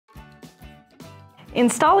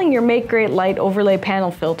Installing your Make Great Light overlay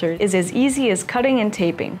panel filter is as easy as cutting and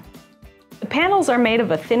taping. The panels are made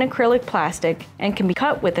of a thin acrylic plastic and can be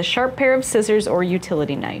cut with a sharp pair of scissors or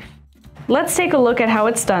utility knife. Let's take a look at how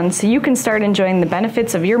it's done so you can start enjoying the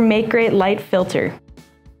benefits of your Make Great Light filter.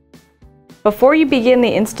 Before you begin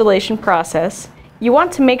the installation process, you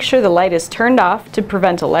want to make sure the light is turned off to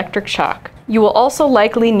prevent electric shock. You will also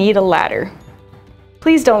likely need a ladder.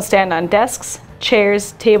 Please don't stand on desks,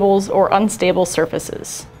 chairs, tables, or unstable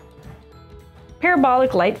surfaces.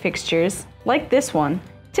 Parabolic light fixtures, like this one,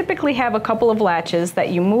 typically have a couple of latches that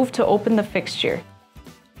you move to open the fixture.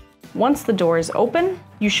 Once the door is open,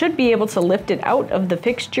 you should be able to lift it out of the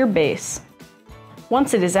fixture base.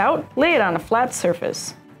 Once it is out, lay it on a flat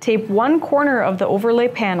surface. Tape one corner of the overlay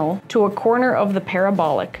panel to a corner of the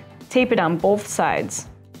parabolic. Tape it on both sides.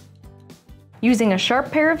 Using a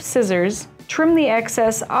sharp pair of scissors, trim the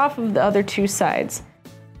excess off of the other two sides.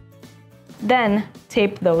 Then,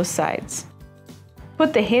 tape those sides.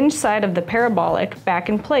 Put the hinge side of the parabolic back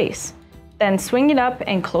in place. Then swing it up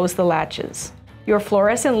and close the latches. Your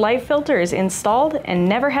fluorescent light filter is installed and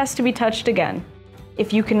never has to be touched again.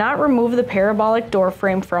 If you cannot remove the parabolic door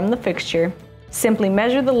frame from the fixture, simply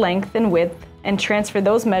measure the length and width and transfer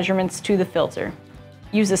those measurements to the filter.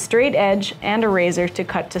 Use a straight edge and a razor to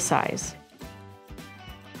cut to size.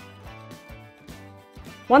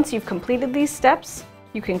 Once you've completed these steps,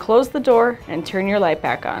 you can close the door and turn your light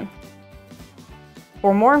back on.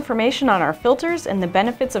 For more information on our filters and the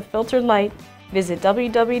benefits of filtered light, visit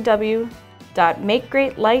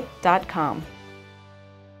www.makegreatlight.com.